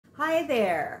Hi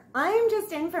there. I'm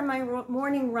just in for my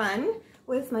morning run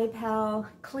with my pal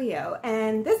Cleo,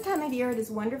 and this time of year it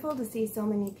is wonderful to see so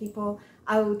many people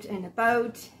out and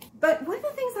about. But one of the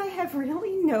things I have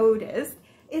really noticed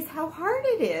is how hard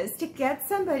it is to get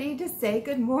somebody to say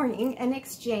good morning and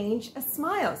exchange a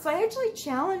smile. So I actually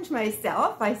challenge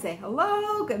myself. I say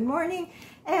hello, good morning,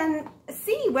 and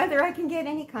see whether I can get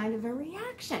any kind of a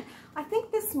reaction. I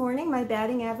think this morning my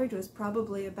batting average was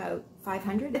probably about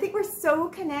 500. I think we're so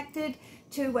connected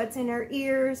to what's in our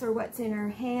ears or what's in our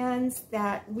hands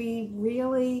that we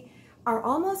really are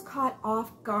almost caught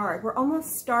off guard. We're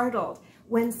almost startled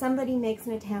when somebody makes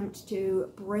an attempt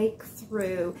to break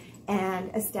through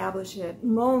and establish a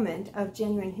moment of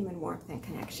genuine human warmth and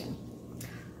connection.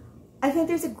 I think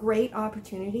there's a great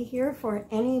opportunity here for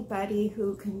anybody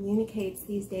who communicates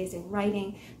these days in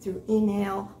writing, through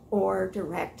email or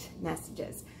direct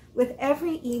messages. With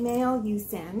every email you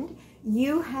send,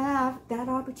 you have that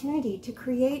opportunity to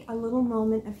create a little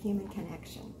moment of human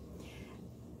connection.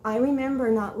 I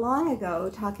remember not long ago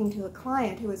talking to a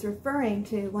client who was referring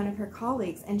to one of her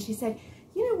colleagues, and she said,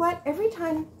 you know what, every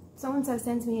time so-and-so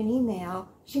sends me an email,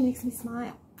 she makes me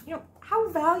smile. You know, how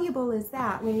valuable is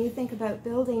that when you think about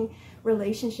building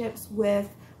relationships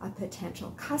with a potential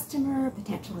customer, a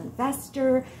potential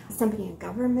investor, somebody in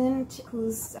government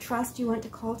whose trust you want to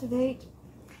cultivate?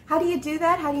 How do you do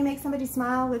that? How do you make somebody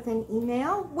smile with an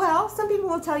email? Well, some people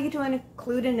will tell you to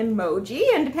include an emoji,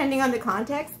 and depending on the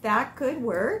context, that could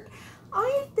work.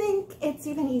 I think it's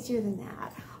even easier than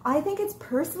that. I think it's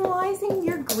personalizing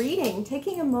your greeting,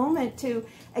 taking a moment to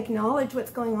acknowledge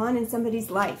what's going on in somebody's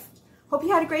life. Hope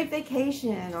you had a great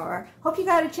vacation, or hope you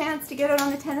got a chance to get out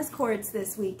on the tennis courts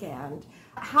this weekend.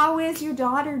 How is your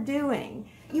daughter doing?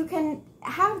 You can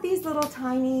have these little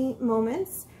tiny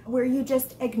moments where you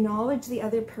just acknowledge the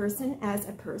other person as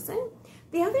a person.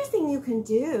 The other thing you can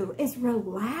do is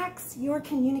relax your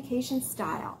communication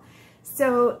style.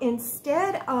 So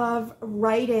instead of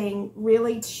writing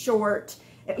really short,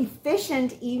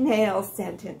 efficient email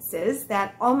sentences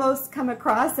that almost come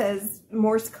across as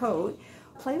Morse code,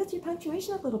 play with your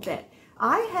punctuation a little bit.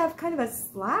 I have kind of a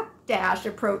slapdash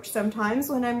approach sometimes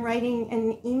when I'm writing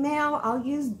an email. I'll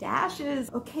use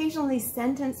dashes, occasionally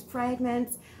sentence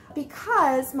fragments,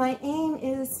 because my aim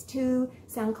is to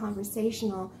sound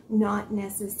conversational, not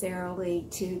necessarily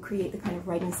to create the kind of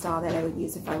writing style that I would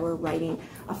use if I were writing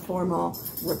a formal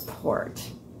report.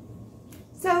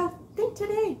 So think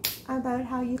today about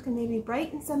how you can maybe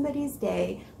brighten somebody's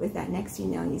day with that next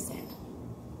email you send.